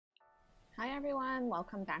Hi everyone,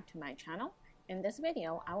 welcome back to my channel. In this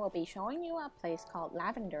video, I will be showing you a place called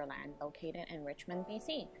LavenderLand located in Richmond,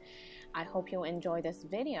 BC. I hope you enjoy this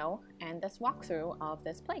video and this walkthrough of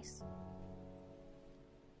this place.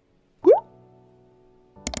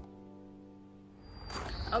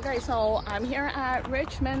 Okay, so I'm here at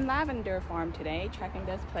Richmond Lavender Farm today, checking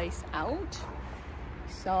this place out.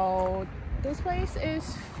 So this place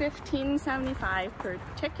is $15.75 per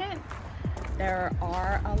ticket. There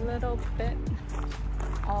are a little bit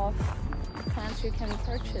of plants you can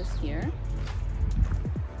purchase here.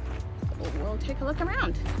 So we'll take a look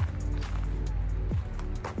around.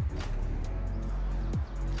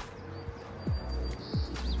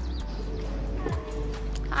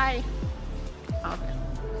 Hi. Okay.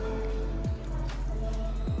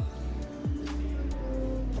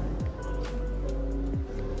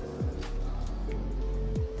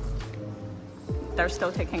 They're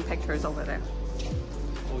still taking pictures over there.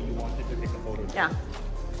 Oh, you wanted to take a photo? Yeah.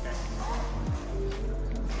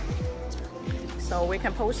 So we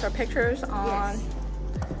can post our pictures on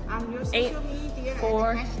your social media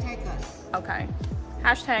and hashtag us. Okay.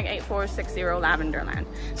 Hashtag 8460 LavenderLand.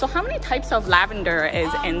 So how many types of lavender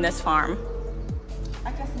is in this farm?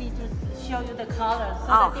 I just need to show you the color. So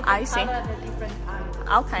Oh, the I different see. color, the different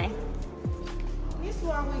type. Okay. This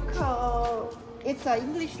one we call, it's an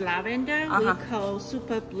English lavender. We call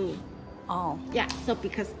super blue. Oh. Yeah, so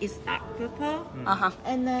because it's dark purple. Uh-huh.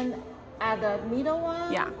 And then at the middle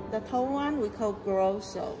one, Yeah. the tall one, we call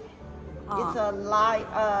grosso. Oh. It's a light,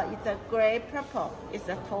 it's a gray purple. It's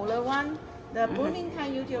a taller one. The blooming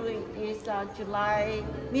time usually is July,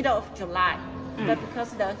 middle of July. But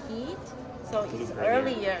because of the heat, so it's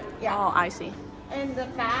earlier. Yeah. Oh, I see. And the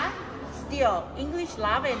back, still English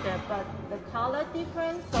lavender, but the color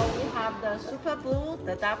different. So we have the super blue,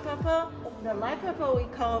 the dark purple, the light purple we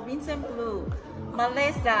call Vincent blue,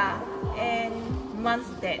 Melissa, and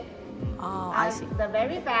Munstead. Oh, I see. The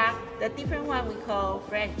very back, the different one we call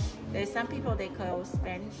French. There's some people they call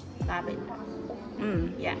Spanish lavender.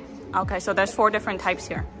 Yeah. Okay, so there's 4 different types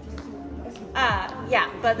here. Yeah,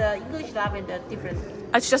 but the English lavender different.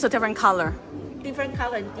 It's just a different color. Different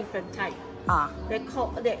color and different type. Ah. They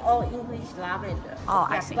all English lavender. Oh,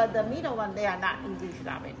 I yeah, see. But the middle one, they are not English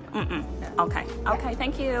lavender. Okay. Okay,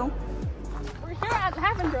 thank you. We're here at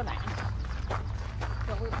LavenderLand.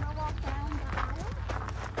 So we're gonna walk down the aisle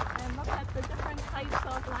and look at the different types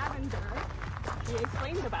of lavender he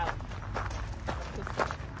explained about. Just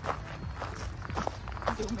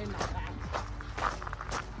zoom in on that.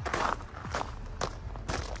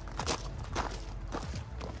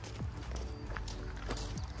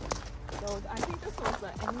 So I think this was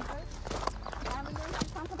the English lavender he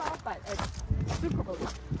talked about, but it's super blue.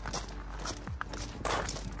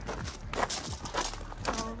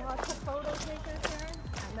 So lots of photo takers here,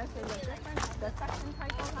 and this is a different, the second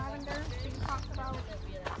type of lavender he talked about.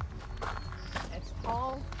 It's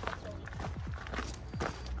tall.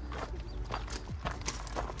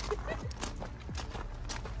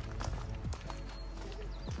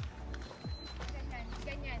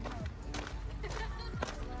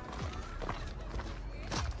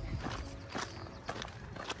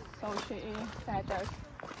 So she said there's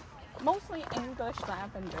mostly English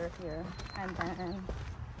lavender here, and then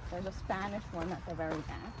there's a Spanish one at the very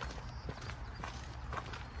back.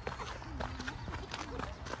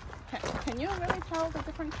 Can you really tell the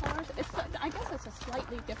different colors? I guess it's a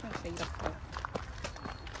slightly different shade of color.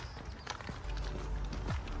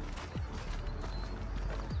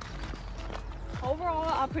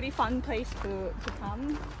 Overall, a pretty fun place to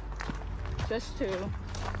come, just to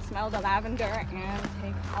smell the lavender and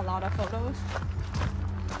take a lot of photos.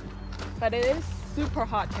 But it is super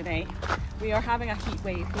hot today. We are having a heat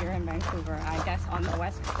wave here in Vancouver, I guess on the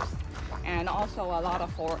west coast, and also a lot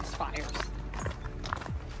of forest fires.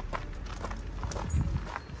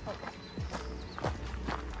 Okay.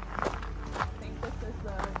 I think this is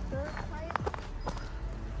the third type.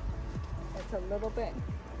 It's a little bit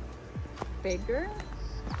bigger.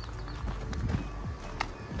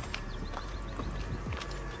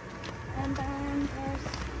 And then there's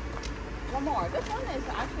one more. This one is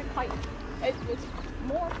actually quite, it's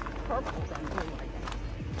more purple than blue, I guess.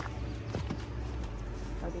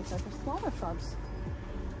 So these are the smaller shrubs.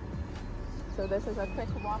 So this is a quick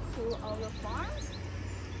walkthrough of the farm.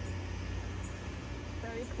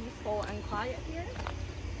 Very peaceful and quiet here.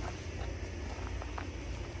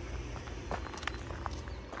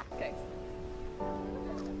 Okay.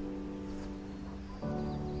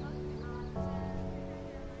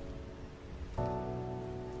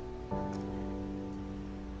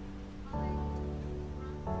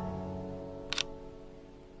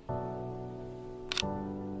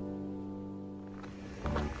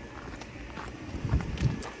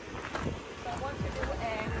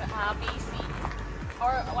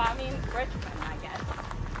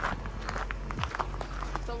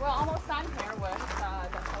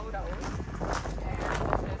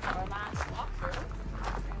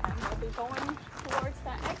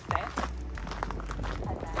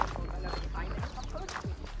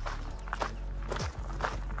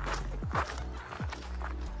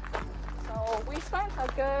 a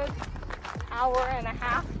good hour and a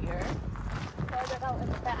half here. Started out in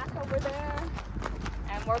the back over there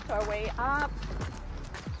and worked our way up.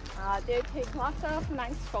 Did take lots of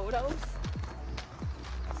nice photos.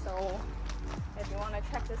 So if you want to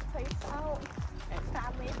check this place out, it's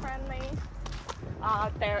family friendly.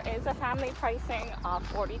 There is a family pricing of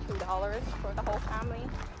 $42 for the whole family.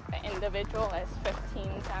 The individual is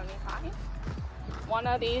 $15.75. One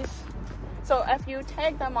of these, so if you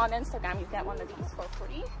tag them on Instagram, you get one of these for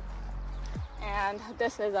free. And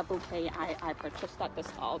this is a bouquet I purchased at the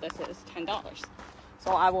stall. This is $10.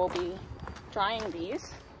 So I will be drying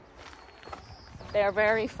these. They're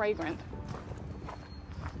very fragrant.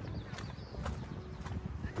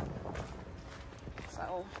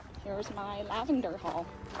 So here's my lavender haul.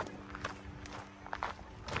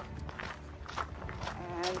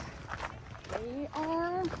 And we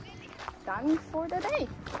are done for the day.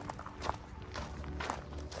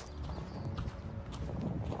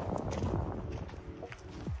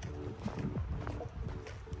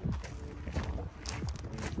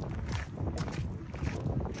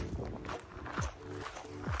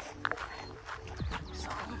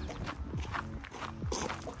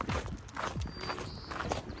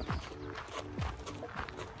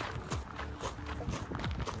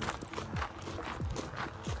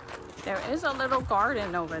 There is a little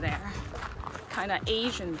garden over there, kind of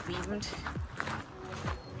Asian themed.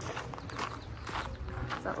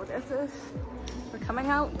 So this is, we're coming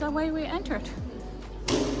out the way we entered.